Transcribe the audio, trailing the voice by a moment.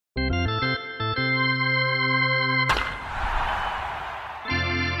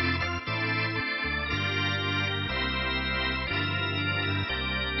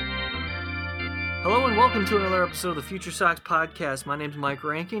Welcome to another episode of the FutureSox podcast. My name's Mike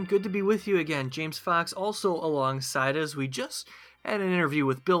Rankin. Good to be with you again. James Fox also alongside us. We just had an interview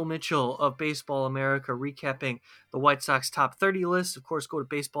with Bill Mitchell of Baseball America recapping the White Sox top 30 list. Of course, go to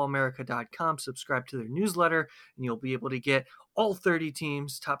baseballamerica.com, subscribe to their newsletter, and you'll be able to get all 30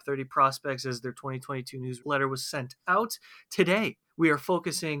 teams, top 30 prospects as their 2022 newsletter was sent out. Today, we are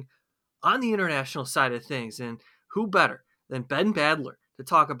focusing on the international side of things, and who better than Ben Badler to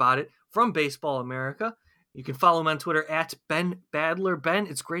talk about it from Baseball America. You can follow him on Twitter at Ben Badler. Ben,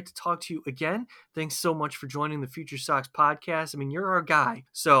 it's great to talk to you again. Thanks so much for joining the FutureSox podcast. I mean, you're our guy.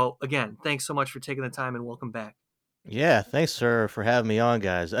 So again, thanks so much for taking the time and welcome back. Yeah, thanks, sir, for having me on,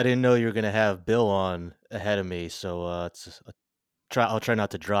 guys. I didn't know you were going to have Bill on ahead of me, so I'll try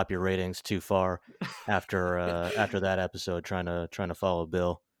not to drop your ratings too far after that episode. Trying to follow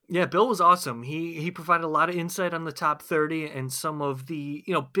Bill. Yeah, Bill was awesome. He provided a lot of insight on the top 30 and some of the,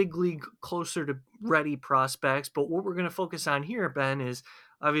 big league closer to ready prospects. But what we're going to focus on here, Ben, is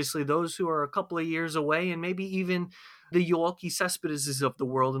obviously those who are a couple of years away and maybe even the Yoelqui Cespedeses of the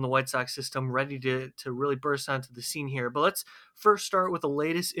world in the White Sox system ready to really burst onto the scene here. But let's first start with the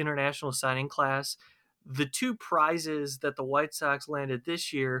latest international signing class. The two prizes that the White Sox landed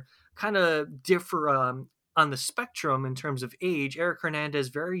this year kind of differ on the spectrum in terms of age. Eric Hernandez,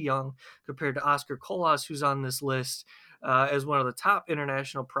 very young compared to Oscar Colas, who's on this list as one of the top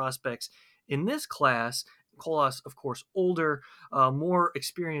international prospects in this class. Colas, of course, older, more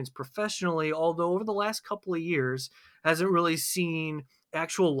experienced professionally, although over the last couple of years hasn't really seen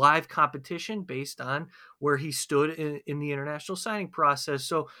actual live competition based on where he stood in the international signing process.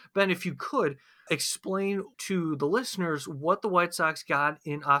 So, Ben, if you could explain to the listeners what the White Sox got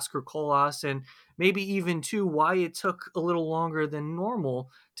in Oscar Colas and maybe even too why it took a little longer than normal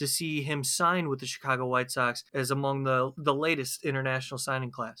to see him sign with the Chicago White Sox as among the latest international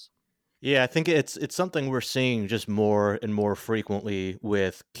signing class. Yeah, I think it's something we're seeing just more and more frequently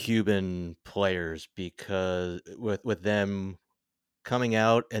with Cuban players because with them coming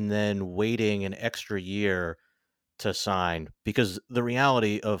out and then waiting an extra year to sign, because the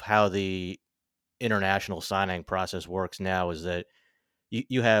reality of how the international signing process works now is that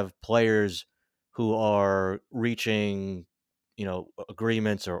you have players who are reaching,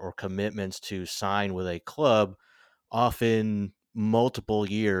 agreements or commitments to sign with a club, often multiple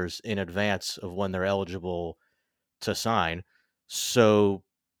years in advance of when they're eligible to sign. So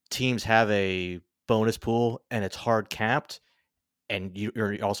teams have a bonus pool and it's hard capped, and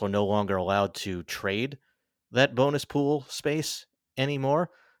you're also no longer allowed to trade that bonus pool space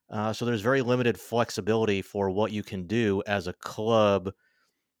anymore. So there's very limited flexibility for what you can do as a club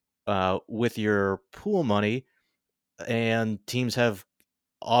with your pool money, and teams have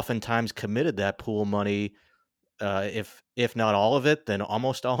oftentimes committed that pool money, if not all of it, then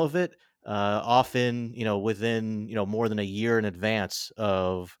almost all of it. Often, within more than a year in advance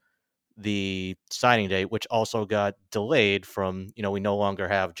of the signing date, which also got delayed from, we no longer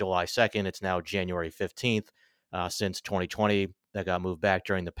have July 2nd. It's now January 15th since 2020. That got moved back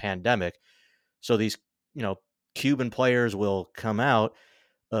during the pandemic. So these, Cuban players will come out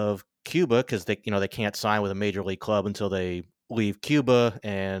of Cuba because they can't sign with a major league club until they leave Cuba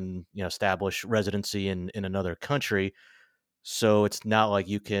and establish residency in another country. So it's not like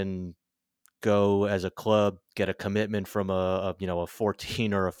you can go as a club, get a commitment from a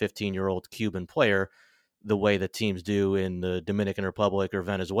 14 or a 15-year-old Cuban player the way that teams do in the Dominican Republic or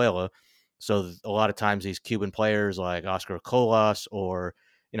Venezuela. So a lot of times these Cuban players like Oscar Colas or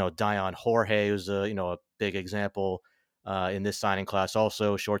Dion Jorge, who's a big example in this signing class,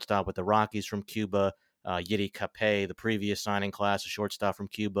 also shortstop with the Rockies from Cuba. Yiddy Capay, the previous signing class, a shortstop from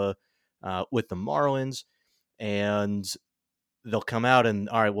Cuba with the Marlins, and they'll come out and,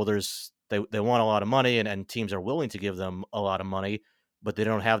 all right, well, they want a lot of money, and teams are willing to give them a lot of money, but they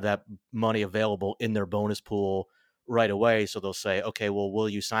don't have that money available in their bonus pool right away. So they'll say, okay, well, will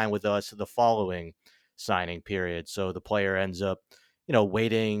you sign with us the following signing period? So the player ends up,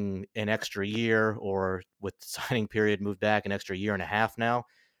 waiting an extra year, or with the signing period moved back an extra year and a half now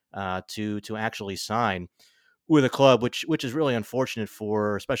to actually sign with a club, which is really unfortunate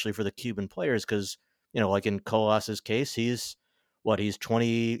especially for the Cuban players, because like in Colas's case, he's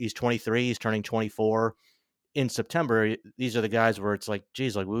 23, he's turning 24 in September. These are the guys where it's like,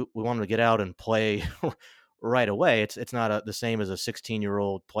 geez, like we want him to get out and play right away. It's not the same as a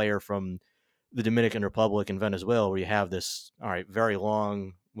 16-year-old player from the Dominican Republic and Venezuela, where you have this, all right, very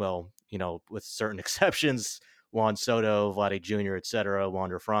long, well, with certain exceptions, Juan Soto, Vladdy Jr., et cetera,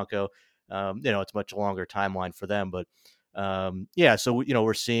 Wander Franco, it's a much longer timeline for them. But yeah, so,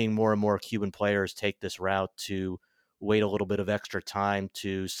 we're seeing more and more Cuban players take this route to wait a little bit of extra time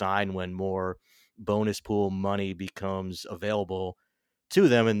to sign when more bonus pool money becomes available to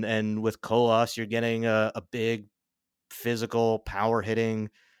them. And with Colas, you're getting a big physical, power hitting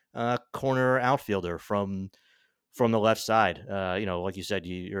corner outfielder from the left side. Like you said,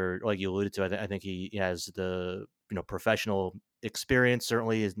 you're like you alluded to. I think he has the professional experience.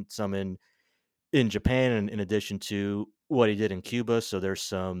 Certainly, isn't some in Japan, and in addition to what he did in Cuba. So there's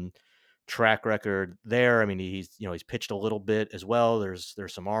some track record there. I mean, he's pitched a little bit as well. There's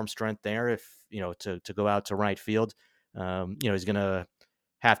some arm strength there. If to go out to right field, he's gonna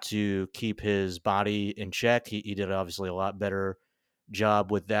have to keep his body in check. He did obviously a lot better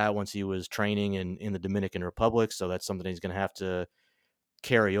job with that once he was training in the Dominican Republic. So that's something he's going to have to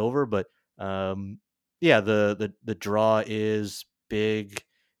carry over. But um, yeah, the draw is big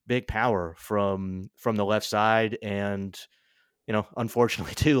power from the left side, and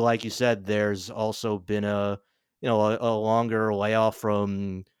unfortunately too, like you said, there's also been a longer layoff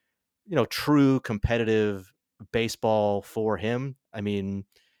from true competitive baseball for him. I mean,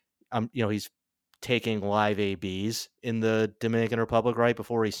 he's taking live ABs in the Dominican Republic right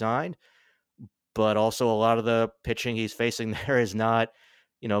before he signed, but also a lot of the pitching he's facing there is not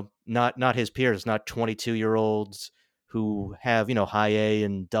his peers, not 22-year-olds who have high A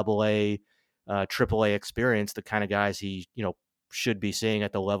and double A, triple A experience, the kind of guys he should be seeing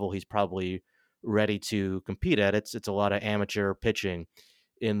at the level he's probably ready to compete at. It's a lot of amateur pitching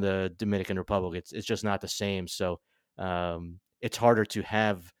in the Dominican Republic. It's just not the same. So it's harder to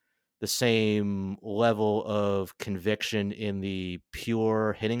have the same level of conviction in the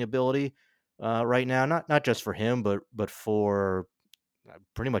pure hitting ability right now. Not just for him, but for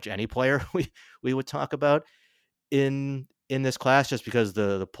pretty much any player we would talk about in this class, just because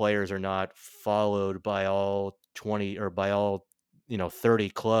the players are not followed by all 20 or by all 30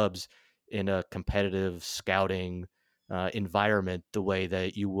 clubs in a competitive scouting environment the way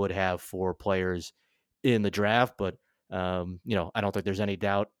that you would have for players in the draft. But I don't think there's any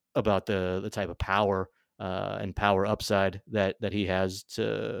doubt about the type of power and power upside that he has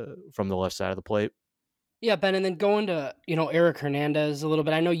to from the left side of the plate. Yeah, Ben, and then going to, Eric Hernandez a little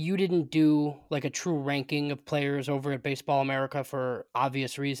bit. I know you didn't do like a true ranking of players over at Baseball America for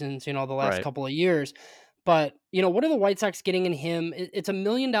obvious reasons, the last Right. couple of years. But, what are the White Sox getting in him? It's $1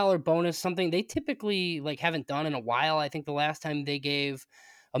 million bonus, something they typically like haven't done in a while. I think the last time they gave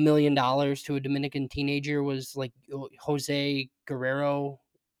 $1 million to a Dominican teenager was like Jose Guerrero,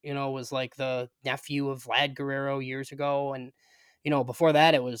 was like the nephew of Vlad Guerrero years ago. And, before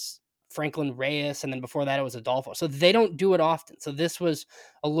that it was Franklin Reyes, and then before that it was Adolfo. So they don't do it often. So this was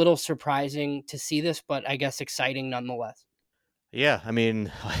a little surprising to see this, but I guess exciting nonetheless. Yeah, I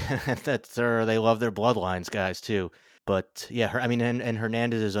mean, they love their bloodlines guys too. But yeah, I mean, and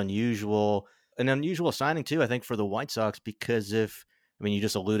Hernandez is an unusual signing too. I think for the White Sox because if I mean, you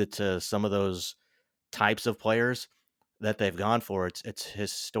just alluded to some of those types of players that they've gone for. It's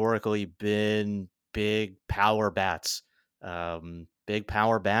historically been big power bats, and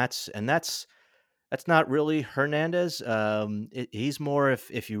that's not really Hernandez. He's more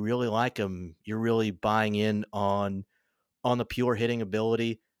if you really like him, you're really buying in on the pure hitting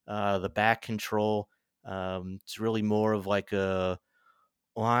ability, the back control. It's really more of like a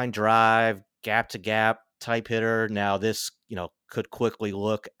line drive, gap to gap type hitter. Now, this, could quickly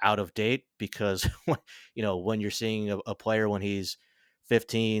look out of date because, when you're seeing a player when he's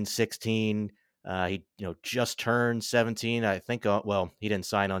 15, 16, he, just turned 17. I think, well, he didn't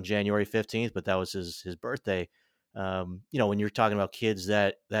sign on January 15th, but that was his birthday. When you're talking about kids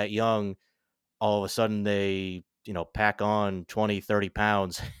that young, all of a sudden they pack on 20, 30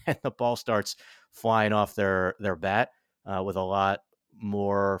 pounds and the ball starts flying off their bat with a lot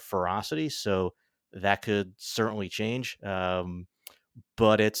more ferocity, so that could certainly change.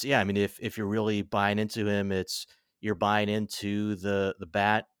 But it's yeah, I mean, if you're really buying into him, you're buying into the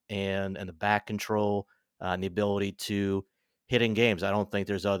bat and the back control and the ability to hit in games. I don't think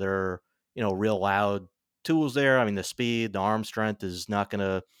there's other real loud tools there. I mean, the speed, the arm strength is not going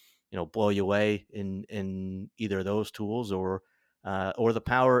to blow you away in either of those tools or the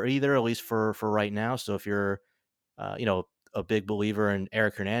power either, at least for right now. So if you're a big believer in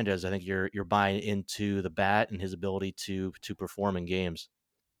Eric Hernandez, I think you're buying into the bat and his ability to perform in games.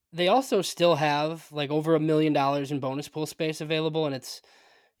 They also still have like over $1 million in bonus pool space available, and it's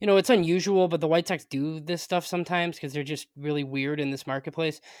unusual, but the White Sox do this stuff sometimes because they're just really weird in this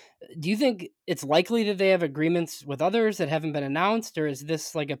marketplace. Do you think it's likely that they have agreements with others that haven't been announced, or is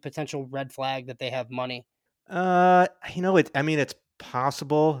this like a potential red flag that they have money? I mean, it's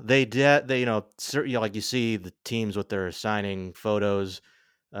possible they did. Certainly, like you see the teams with their signing photos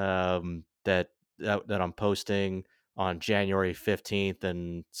that I'm posting. on January 15th,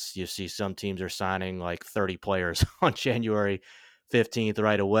 and you see some teams are signing like 30 players on January 15th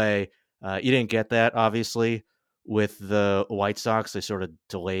right away. You didn't get that, obviously, with the White Sox. They sort of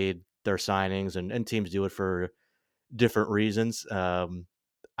delayed their signings, and teams do it for different reasons.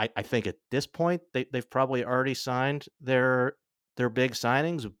 I think at this point they've probably already signed their big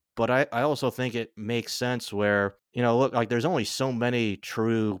signings, but I also think it makes sense where, look, like there's only so many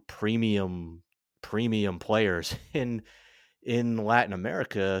true premium players in Latin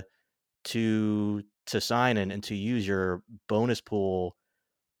America to sign and to use your bonus pool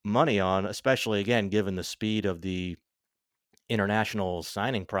money on, especially again given the speed of the international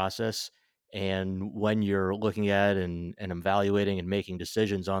signing process. And when you're looking at and evaluating and making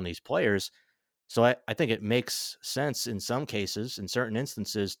decisions on these players, so I think it makes sense in some cases, in certain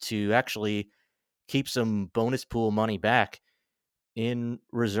instances, to actually keep some bonus pool money back in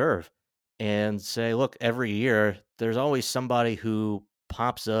reserve and say, look, every year there's always somebody who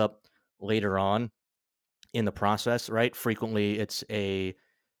pops up later on in the process, right? Frequently, it's a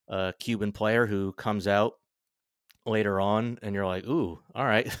Cuban player who comes out later on, and you're like, ooh, all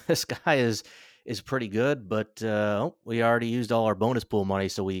right, this guy is pretty good, but we already used all our bonus pool money,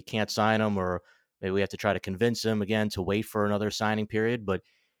 so we can't sign him, or maybe we have to try to convince him again to wait for another signing period. But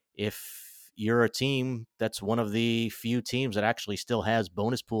if you're a team that's one of the few teams that actually still has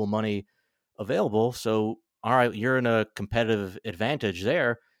bonus pool money available, so all right, you're in a competitive advantage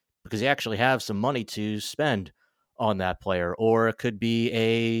there because you actually have some money to spend on that player. Or it could be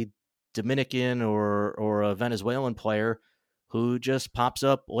a Dominican or a Venezuelan player who just pops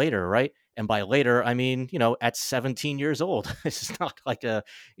up later, right? And by later, I mean, at 17 years old. This is not like an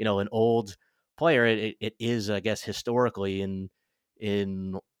old player. It is, I guess, historically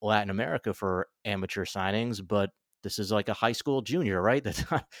in Latin America for amateur signings, but this is like a high school junior, right? That's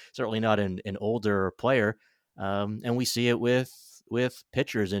certainly not an older player. And we see it with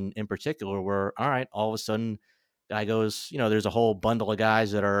pitchers in particular, where all right, all of a sudden, guy goes, there's a whole bundle of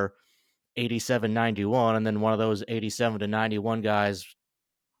guys that are 87, 91, and then one of those 87 to 91 guys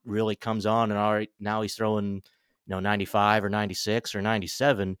really comes on, and all right, now he's throwing 95 or 96 or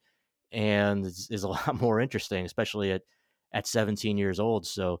 97, and is a lot more interesting, especially at 17 years old.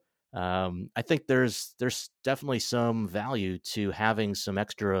 So I think there's definitely some value to having some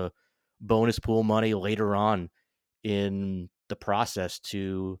extra bonus pool money later on in the process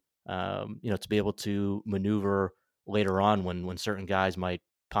to to be able to maneuver later on when certain guys might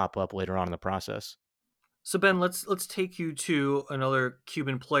pop up later on in the process. So Ben, let's take you to another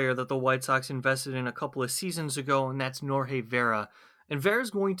Cuban player that the White Sox invested in a couple of seasons ago, and that's Norge Vera. And Vera's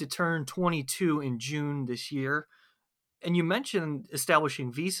going to turn 22 in June this year. And you mentioned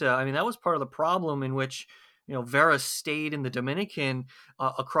establishing visa. I mean, that was part of the problem in which Vera stayed in the Dominican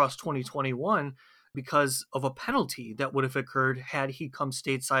across 2021 because of a penalty that would have occurred had he come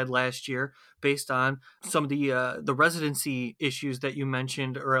stateside last year, based on some of the residency issues that you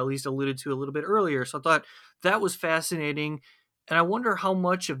mentioned, or at least alluded to a little bit earlier. So I thought that was fascinating, and I wonder how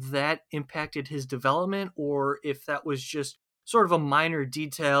much of that impacted his development, or if that was just sort of a minor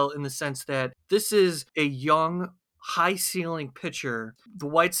detail, in the sense that this is a young, high ceiling pitcher. The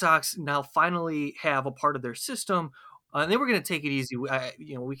White Sox now finally have a part of their system, and they were going to take it easy.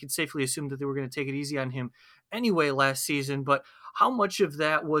 We could safely assume that they were going to take it easy on him anyway last season. But how much of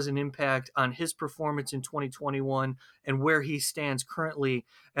that was an impact on his performance in 2021 and where he stands currently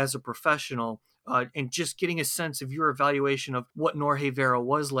as a professional? And just getting a sense of your evaluation of what Norge Vera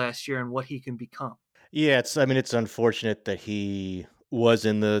was last year and what he can become. Yeah, it's unfortunate that he was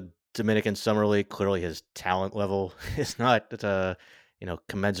in the Dominican Summer League. Clearly, his talent level is not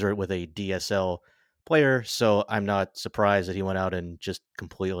commensurate with a DSL player. So I'm not surprised that he went out and just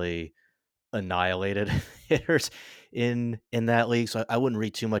completely annihilated hitters in that league. So I wouldn't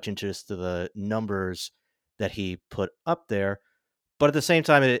read too much into just the numbers that he put up there. But at the same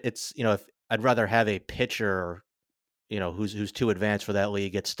time, it's if I'd rather have a pitcher, who's too advanced for that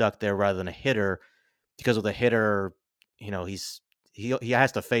league, get stuck there rather than a hitter, because with a hitter, he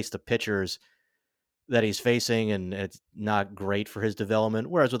has to face the pitchers that he's facing, and it's not great for his development.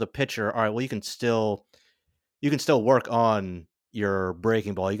 Whereas with a pitcher, all right, well, you can still work on your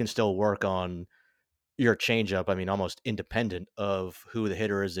breaking ball, you can still work on your changeup. I mean, almost independent of who the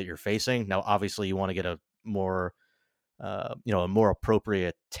hitter is that you're facing. Now, obviously, you want to get a more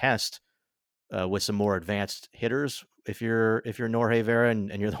appropriate test with some more advanced hitters if you're Norge Vera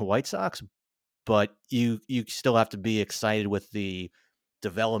and you're the White Sox. But you still have to be excited with the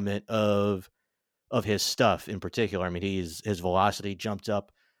development of his stuff in particular. I mean, his velocity jumped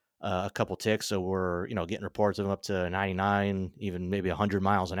up a couple ticks, so we're getting reports of him up to 99, even maybe 100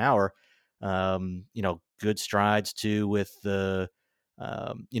 miles an hour. Good strides too with the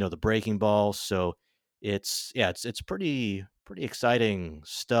breaking ball. So it's pretty exciting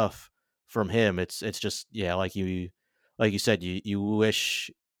stuff from him. It's just like you said, you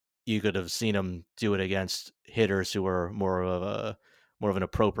wish you could have seen him do it against hitters who were more of an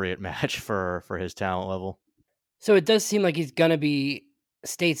appropriate match for his talent level. So it does seem like he's gonna be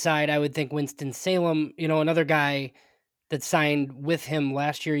stateside. I would think Winston-Salem, another guy that signed with him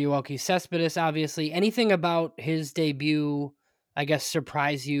last year, Yoelqui Cespedes, obviously. Anything about his debut, I guess,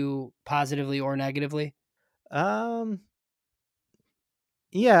 surprise you positively or negatively? Um,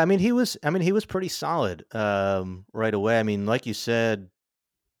 yeah, I mean he was pretty solid right away. I mean, like you said,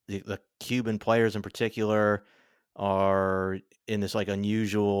 the Cuban players in particular are in this like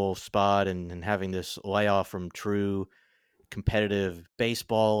unusual spot and having this layoff from true competitive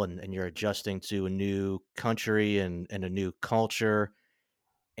baseball, and you're adjusting to a new country and a new culture,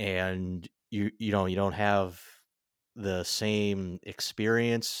 and you don't have the same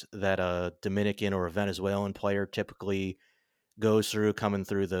experience that a Dominican or a Venezuelan player typically goes through, coming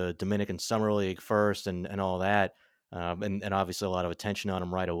through the Dominican Summer League first and all that, and obviously a lot of attention on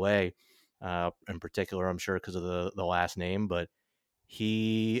him right away. In particular, I'm sure because of the last name, but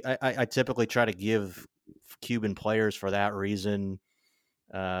I typically try to give Cuban players for that reason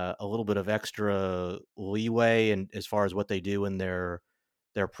a little bit of extra leeway and as far as what they do in their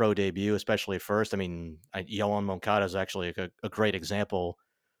pro debut, especially at first. I mean, Yohan Moncada is actually a great example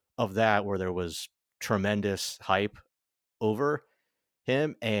of that, where there was tremendous hype over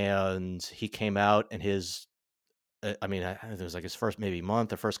him, and he came out and it was like his first maybe month,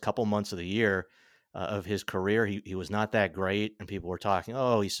 the first couple months of the year of his career. He was not that great, and people were talking,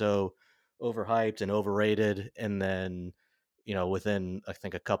 "Oh, he's so overhyped and overrated." And then, within I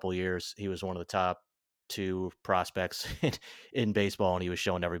think a couple years, he was one of the top two prospects in baseball, and he was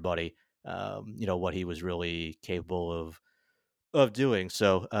showing everybody, what he was really capable of doing.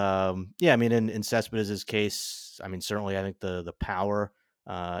 So, yeah, I mean, in Cespedes' case, I mean, certainly, I think the power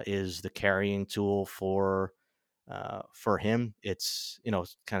is the carrying tool for him. It's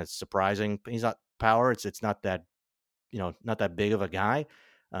kind of surprising. He's not power. It's not that not that big of a guy,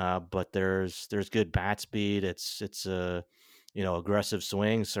 but there's good bat speed. It's a aggressive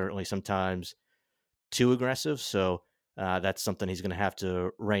swing. Certainly sometimes too aggressive. So that's something he's going to have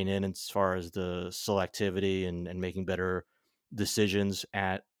to rein in as far as the selectivity and making better decisions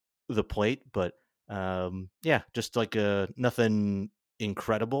at the plate. But yeah, just like nothing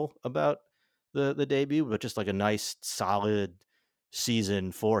incredible about the debut, but just like a nice solid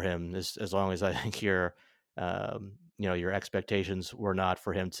season for him. As long as I think your expectations were not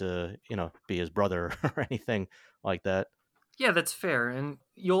for him to be his brother or anything like that. Yeah, that's fair. And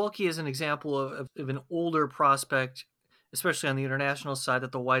Yoelqui is an example of an older prospect, especially on the international side,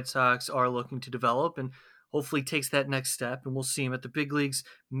 that the White Sox are looking to develop and hopefully takes that next step. And we'll see him at the big leagues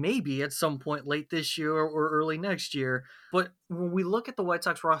maybe at some point late this year or early next year. But when we look at the White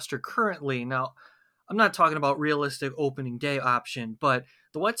Sox roster currently, now, I'm not talking about realistic opening day option, but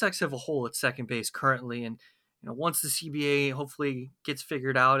the White Sox have a hole at second base currently. And once the CBA hopefully gets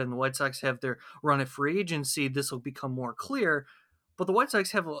figured out and the White Sox have their run at free agency, this will become more clear. But the White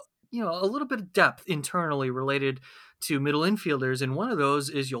Sox have a little bit of depth internally related to middle infielders, and one of those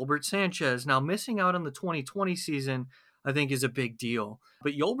is Yolbert Sanchez. Now, missing out on the 2020 season, I think, is a big deal.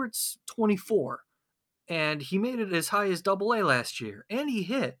 But Yolbert's 24, and he made it as high as Double A last year, and he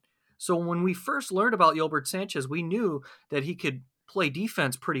hit. So when we first learned about Yolbert Sanchez, we knew that he could play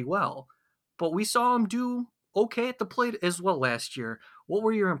defense pretty well, but we saw him do okay at the plate as well last year. What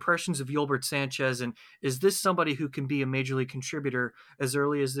were your impressions of Yolbert Sanchez, and is this somebody who can be a major league contributor as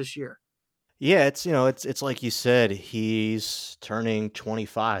early as this year? Yeah, it's like you said, he's turning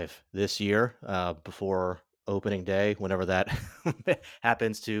 25 this year, before opening day, whenever that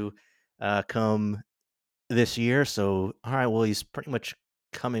happens to come this year. So, all right, well, he's pretty much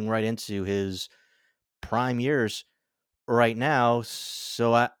coming right into his prime years right now.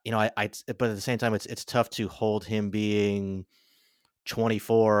 So but at the same time, it's tough to hold him being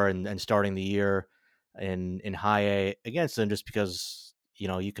 24 and starting the year in high A against them, just because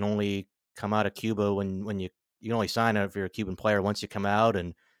you can only come out of Cuba when you can only sign up if you're a Cuban player once you come out,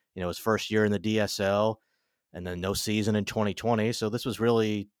 and his first year in the DSL, and then no season in 2020. So this was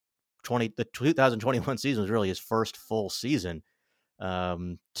really 2021 season was really his first full season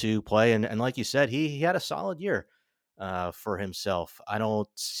to play, and like you said, he had a solid year for himself. I don't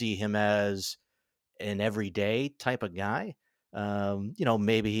see him as an everyday type of guy.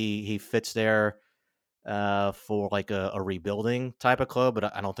 Maybe he fits there for like a rebuilding type of club,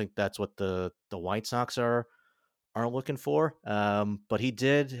 but I don't think that's what the White Sox are are looking for. But he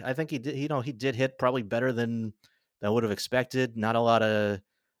did, I think he did, he did hit probably better than I would have expected. Not a lot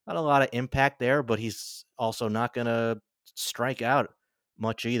of impact there, but he's also not going to strike out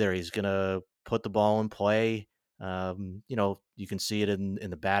much either. He's going to put the ball in play. You can see it in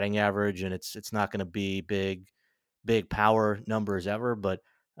the batting average, and it's not going to be big power numbers ever, but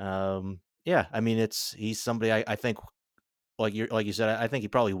yeah, I mean, he's somebody I think like you said, I think he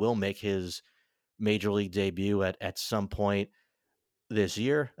probably will make his major league debut at some point this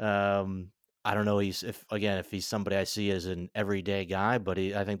year. I don't know if he's somebody I see as an everyday guy, but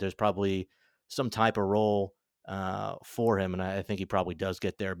I think there's probably some type of role for him, and I think he probably does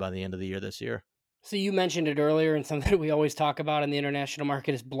get there by the end of the year this year. So you mentioned it earlier, and something we always talk about in the international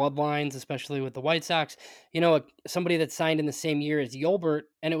market is bloodlines, especially with the White Sox. Somebody that signed in the same year as Yolbert,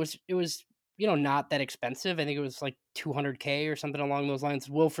 and it was not that expensive. I think it was like 200K or something along those lines.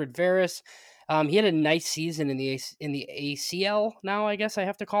 Wilfred Veras, he had a nice season in the ACL. Now I guess I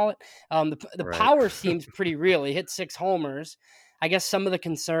have to call it. The Right. power seems pretty real. He hit 6 homers. I guess some of the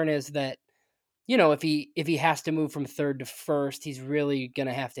concern is that if he has to move from third to first, he's really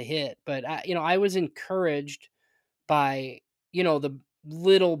gonna have to hit. But I was encouraged by the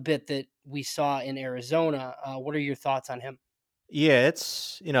little bit that we saw in Arizona. What are your thoughts on him? Yeah,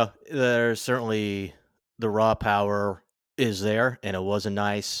 there's certainly the raw power is there, and it was a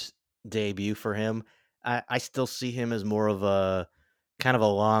nice debut for him. I still see him as more of a kind of a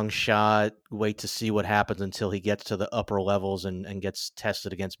long shot, wait to see what happens until he gets to the upper levels and gets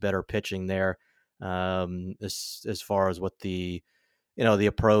tested against better pitching there. As far as what the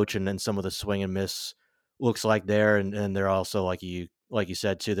approach and then some of the swing and miss looks like there, and they're also like you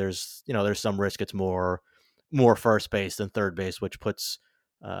said too. There's some risk it's more first base than third base, which puts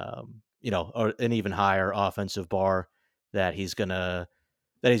an even higher offensive bar that he's gonna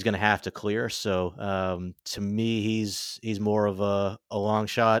have to clear. So to me, he's more of a long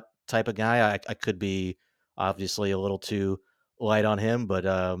shot type of guy. I could be obviously a little too light on him, but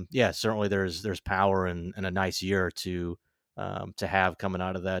yeah, certainly there's power and a nice year to have coming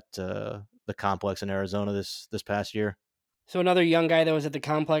out of the complex in Arizona this past year. So another young guy that was at the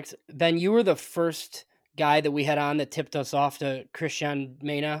complex. Ben, you were the first guy that we had on that tipped us off to Christian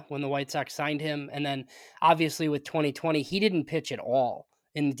Mena when the White Sox signed him, and then obviously with 2020, he didn't pitch at all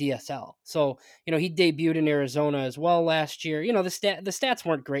in the DSL. So he debuted in Arizona as well last year. The stats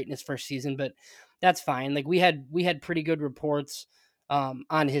weren't great in his first season, but that's fine. Like we had pretty good reports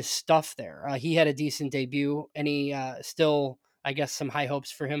on his stuff there. He had a decent debut, and he still, I guess, some high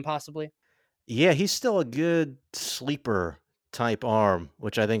hopes for him possibly. Yeah, he's still a good sleeper type arm,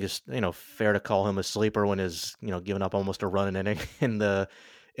 which I think is fair to call him a sleeper when he's giving up almost a run an inning in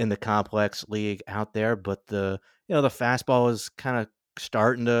the complex league out there. But the fastball is kind of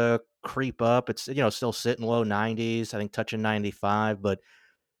starting to creep up. It's still sitting low 90s, I think touching 95. But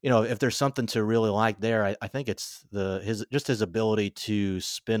if there's something to really like there, I think it's his ability to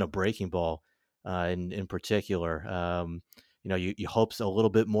spin a breaking ball in particular. You hope a little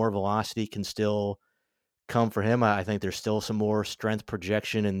bit more velocity can still come for him. I think there's still some more strength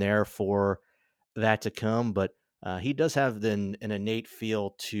projection in there for that to come, but he does have an innate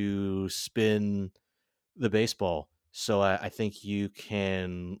feel to spin the baseball. So I think you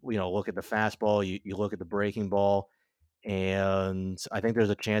can, look at the fastball, you look at the breaking ball, and I think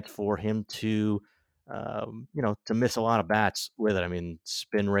there's a chance for him to miss a lot of bats with it. I mean,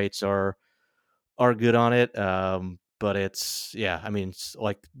 spin rates are good on it. But yeah, I mean, it's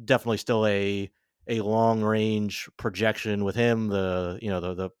like definitely still a long range projection with him.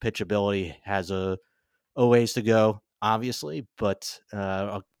 The pitch ability has a ways to go, obviously, but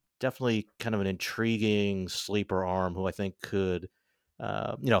definitely kind of an intriguing sleeper arm who I think could,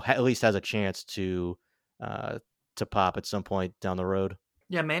 at least has a chance uh, to pop at some point down the road.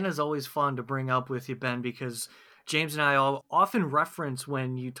 Yeah, Mana's always fun to bring up with you, Ben, because James and I all often reference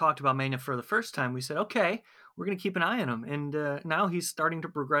when you talked about Mana for the first time. We said, okay, we're going to keep an eye on him. And now he's starting to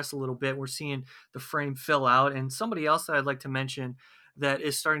progress a little bit. We're seeing the frame fill out. And somebody else that I'd like to mention that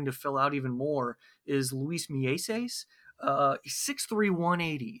is starting to fill out even more is Luis Mieses. 6'3",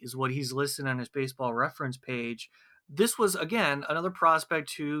 180 is what he's listed on his baseball reference page. This was, again, another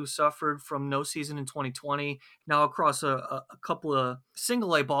prospect who suffered from no season in 2020. Now, across a couple of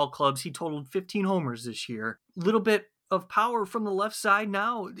single A ball clubs, he totaled 15 homers this year. Little bit of power from the left side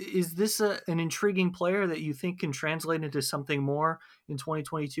now. Is this an intriguing player that you think can translate into something more in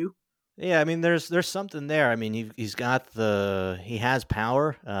 2022? Yeah, I mean, there's something there. I mean, he has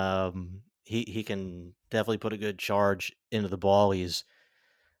power. He can definitely put a good charge into the ball. He's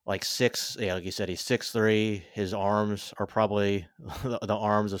like yeah, like you said, he's 6'3". His arms are probably the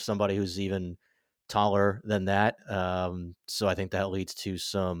arms of somebody who's even taller than that. So I think that leads to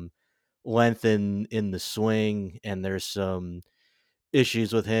some length in the swing, and there's some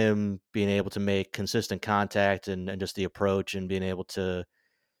issues with him being able to make consistent contact and just the approach and being able to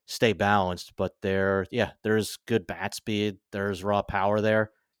stay balanced. But there's good bat speed, there's raw power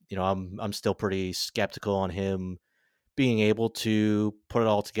there. I'm still pretty skeptical on him being able to put it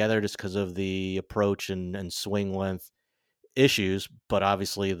all together just because of the approach and swing length issues. But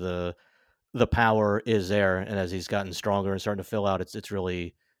obviously the power is there, and as he's gotten stronger and starting to fill out, it's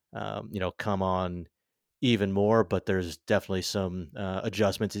really come on even more. But there's definitely some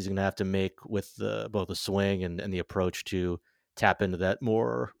adjustments he's going to have to make with both the swing and the approach to tap into that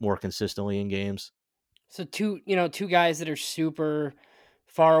more consistently in games. So two guys that are super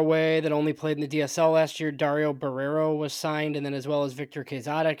far away that only played in the DSL last year. Dario Barrero was signed, and then as well as Victor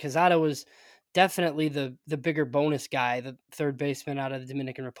Quezada. Quezada was definitely the bigger bonus guy, the third baseman out of the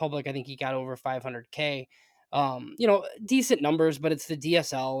Dominican Republic. I think he got over 500K. Decent numbers, but it's the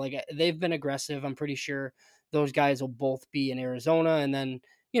DSL. Like, they've been aggressive. I'm pretty sure those guys will both be in Arizona, and then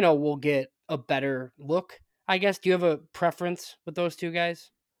we'll get a better look, I guess. Do you have a preference with those two guys?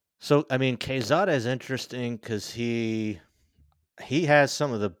 So I mean, Quezada is interesting because he has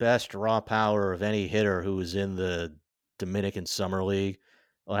some of the best raw power of any hitter who was in the Dominican Summer League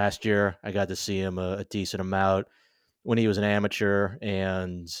last year. I got to see him a decent amount when he was an amateur,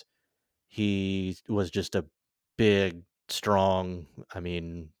 and he was just a big, strong,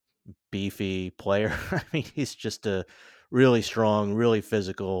 beefy player. I mean, he's just a really strong, really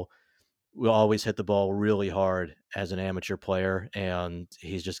physical. Will always hit the ball really hard as an amateur player, and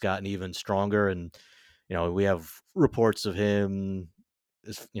he's just gotten even stronger. And we have reports of him,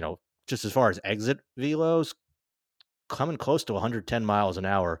 just as far as exit velos, coming close to 110 miles an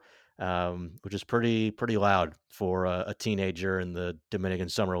hour, which is pretty loud for a teenager in the Dominican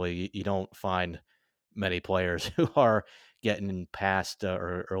Summer League. You don't find many players who are getting past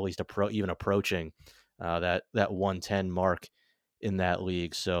or at least even approaching that 110 mark in that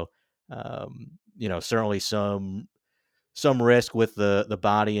league. So certainly some risk with the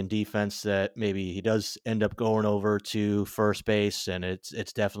body and defense that maybe he does end up going over to first base, and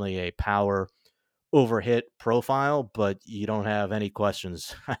it's definitely a power over hit profile, but you don't have any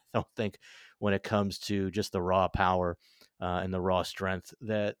questions, I don't think, when it comes to just the raw power and the raw strength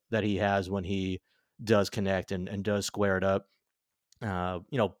that he has when he does connect and does square it up.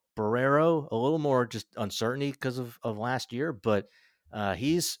 Barrero, a little more just uncertainty because of last year, but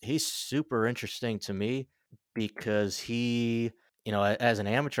he's super interesting to me because he, as an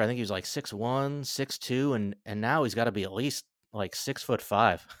amateur, I think he was like 6'1", 6'2", and now he's got to be at least like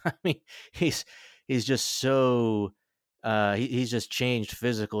 6'5". I mean, he's just so he's just changed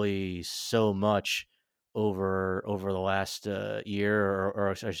physically so much over the last year, or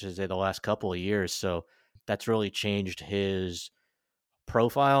I should say the last couple of years. So that's really changed his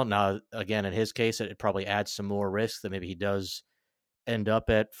profile. Now, again, in his case, it probably adds some more risk that maybe he does end up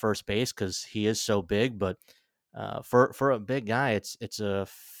at first base because he is so big. But for a big guy, it's a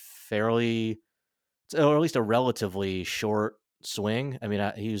fairly, or at least a relatively short swing. I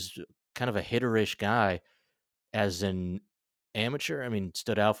mean, he's kind of a hitterish guy as an amateur. I mean,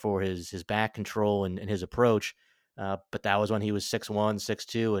 stood out for his back control and his approach. But that was when he was 6'1",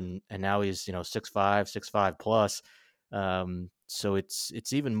 6'2", and now he's 6'5", 6'5" plus. So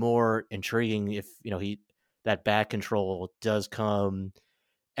it's even more intriguing if that back control does come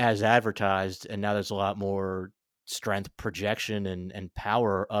as advertised, and now there's a lot more strength projection and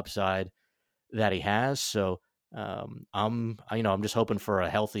power upside that he has. So I'm just hoping for a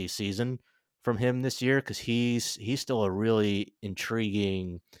healthy season from him this year because he's still a really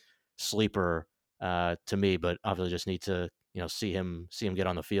intriguing sleeper to me. But obviously, just need to see him get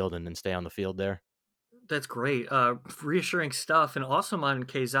on the field and then stay on the field there. That's great. Reassuring stuff. And awesome on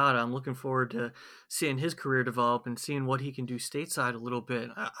Quezada. I'm looking forward to seeing his career develop and seeing what he can do stateside a little bit.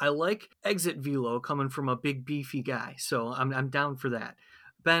 I like exit velo coming from a big, beefy guy. So I'm down for that.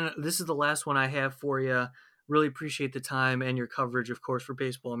 Ben, this is the last one I have for you. Really appreciate the time and your coverage, of course, for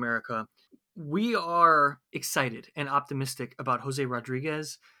Baseball America. We are excited and optimistic about Jose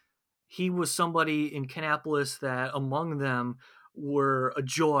Rodriguez. He was somebody in Kannapolis that among them were a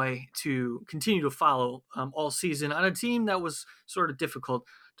joy to continue to follow all season on a team that was sort of difficult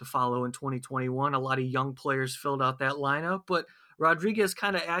to follow in 2021. A lot of young players filled out that lineup, but Rodriguez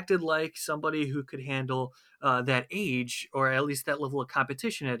kind of acted like somebody who could handle that age, or at least that level of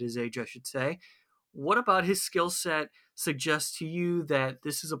competition at his age, I should say. What about his skill set suggests to you that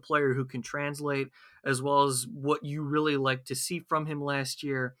this is a player who can translate, as well as what you really like to see from him last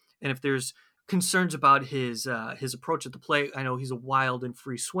year? And if there's concerns about his approach at the plate. I know he's a wild and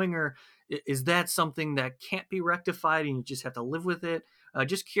free swinger. Is that something that can't be rectified and you just have to live with it?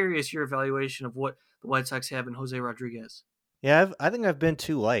 Just curious your evaluation of what the White Sox have in Jose Rodriguez. Yeah, I think I've been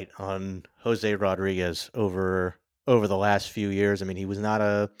too light on Jose Rodriguez over the last few years. I mean, he was not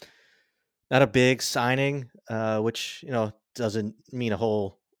a big signing, which doesn't mean a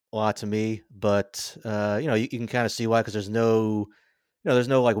whole lot to me. But you can kind of see why, because there's no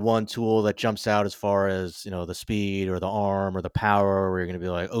like one tool that jumps out as far as the speed or the arm or the power, where you're going to be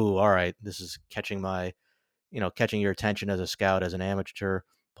like, oh, all right, this is catching your attention as a scout, as an amateur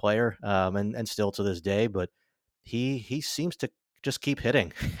player, and still to this day. But he seems to just keep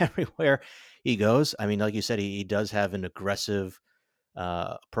hitting everywhere he goes. I mean, like you said, he does have an aggressive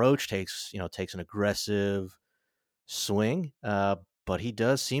approach, takes an aggressive swing, but he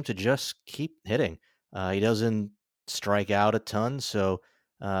does seem to just keep hitting. He doesn't strike out a ton, so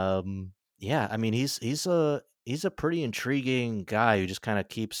yeah. I mean, he's a pretty intriguing guy who just kind of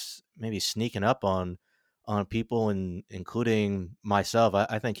keeps maybe sneaking up on people, and including myself.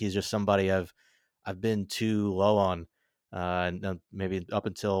 I think he's just somebody I've been too low on, and maybe up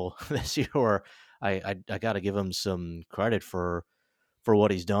until this year, where I got to give him some credit for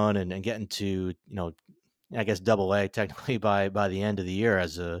what he's done, and getting to I guess double A technically by the end of the year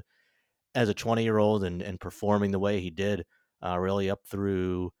as a 20-year-old, and performing the way he did, really up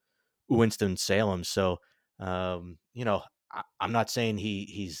through Winston Salem. So I'm not saying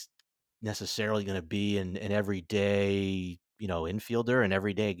he's necessarily going to be an everyday infielder, an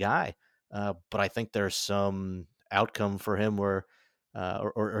everyday guy, but I think there's some outcome for him where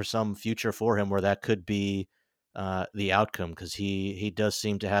or some future for him where that could be the outcome, because he does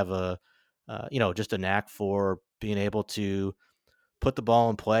seem to have just a knack for being able to put the ball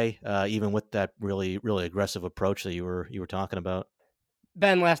in play, even with that really really aggressive approach that you were talking about.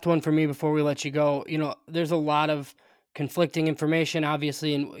 Ben, last one for me before we let you go. There's a lot of conflicting information,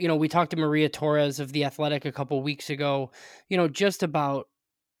 obviously. And, we talked to Maria Torres of The Athletic a couple weeks ago, just about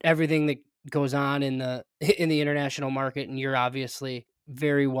everything that goes on in the in the international market. And you're obviously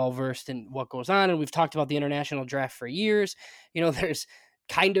very well versed in what goes on. And we've talked about the international draft for years. There's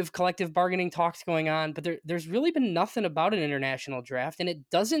kind of collective bargaining talks going on, but there's really been nothing about an international draft. And it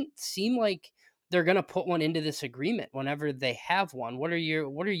doesn't seem like they're going to put one into this agreement whenever they have one. What are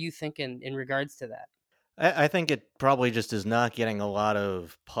you thinking in regards to that? I think it probably just is not getting a lot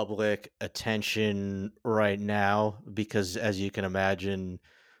of public attention right now, because, as you can imagine,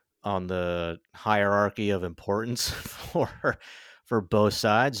 on the hierarchy of importance for both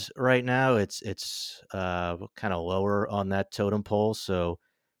sides right now, it's kind of lower on that totem pole. So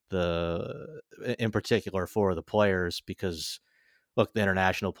the in particular for the players, because look, the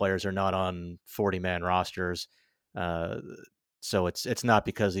international players are not on 40-man rosters, uh, so it's not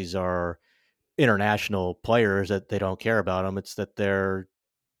because these are international players that they don't care about them. It's that they're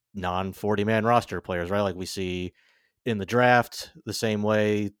non 40-man roster players, right? Like we see in the draft, the same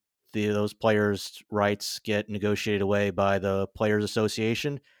way those players' rights get negotiated away by the Players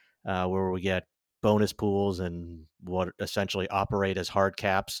Association, where we get bonus pools and what essentially operate as hard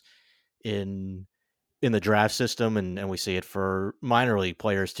caps in the draft system, and we see it for minor league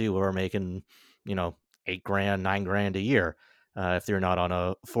players too, who are making $8,000, $9,000 a year, if they're not on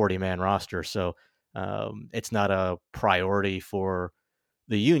a 40-man roster. So it's not a priority for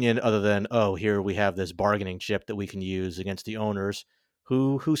the union, other than, oh, here we have this bargaining chip that we can use against the owners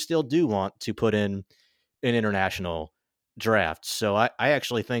who still do want to put in an international draft. So I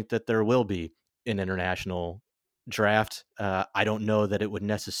actually think that there will be an international draft. I don't know that it would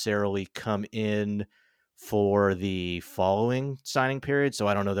necessarily come in for the following signing period. So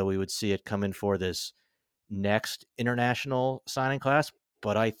I don't know that we would see it come in for this next international signing class,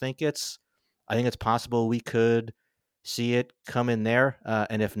 but I think it's possible we could see it come in there.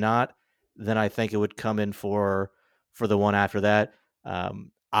 And if not, then I think it would come in for the one after that.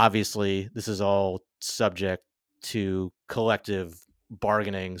 Obviously, this is all subject to collective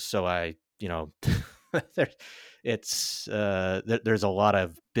bargaining. So there, there's a lot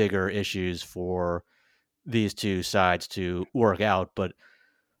of bigger issues for these two sides to work out. But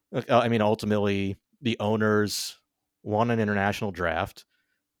I mean, ultimately, the owners want an international draft.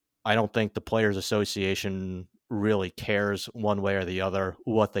 I don't think the Players Association really cares one way or the other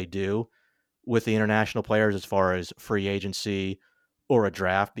what they do with the international players as far as free agency or a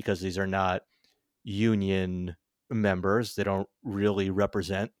draft, because these are not union members. They don't really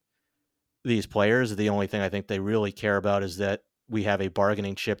represent these players. The only thing I think they really care about is that we have a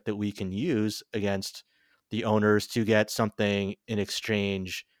bargaining chip that we can use against the owners to get something in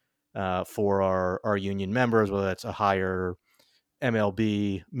exchange, for our union members, whether that's a higher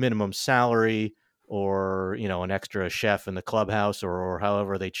MLB minimum salary, or an extra chef in the clubhouse, or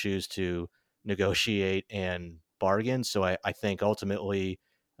however they choose to negotiate and bargain. So I think ultimately,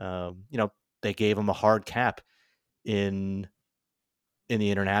 they gave him a hard cap in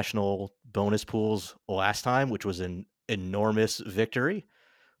the international bonus pools last time, which was an enormous victory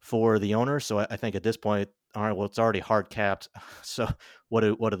for the owner. So I think at this point, all right, well, it's already hard capped. So what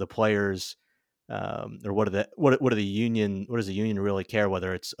do the players, or what do the union, what does the union really care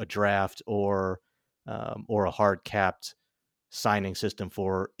whether it's a draft or a hard capped signing system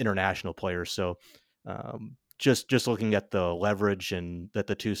for international players? So just looking at the leverage and that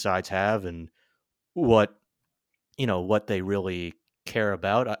the two sides have, and what what they really care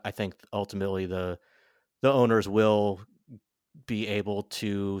about, I think ultimately the owners will be able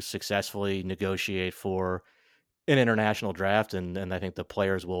to successfully negotiate for an international draft, and I think the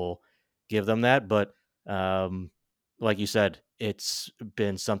players will give them that. But like you said, it's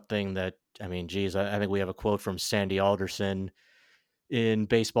been something that, I mean, geez, I think we have a quote from Sandy Alderson in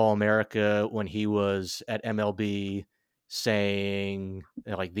Baseball America when he was at MLB, saying,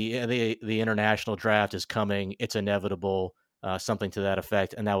 like, the international draft is coming, it's inevitable, something to that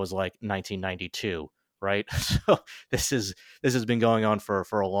effect, and that was like 1992, right? So this has been going on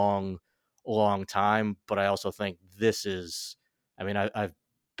for a long time. But I also think this is, I mean, I've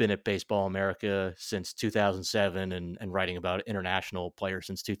been at Baseball America since 2007, and writing about international players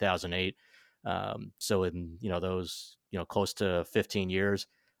since 2008. So in those close to 15 years,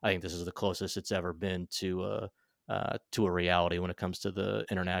 I think this is the closest it's ever been to a reality when it comes to the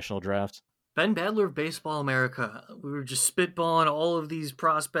international draft. Ben Badler of Baseball America. We were just spitballing all of these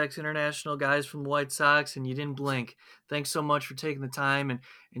prospects, international guys from the White Sox, and you didn't blink. Thanks so much for taking the time and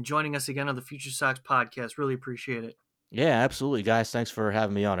joining us again on the Future Sox podcast. Really appreciate it. Yeah, absolutely, guys. Thanks for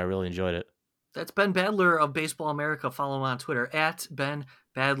having me on. I really enjoyed it. That's Ben Badler of Baseball America. Follow him on Twitter at Ben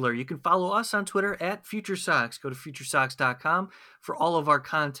Badler. You can follow us on Twitter at FutureSox. Go to FutureSox.com for all of our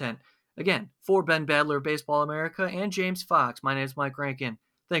content. Again, for Ben Badler of Baseball America and James Fox, my name is Mike Rankin.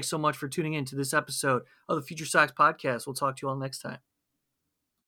 Thanks so much for tuning in to this episode of the Future Sox podcast. We'll talk to you all next time.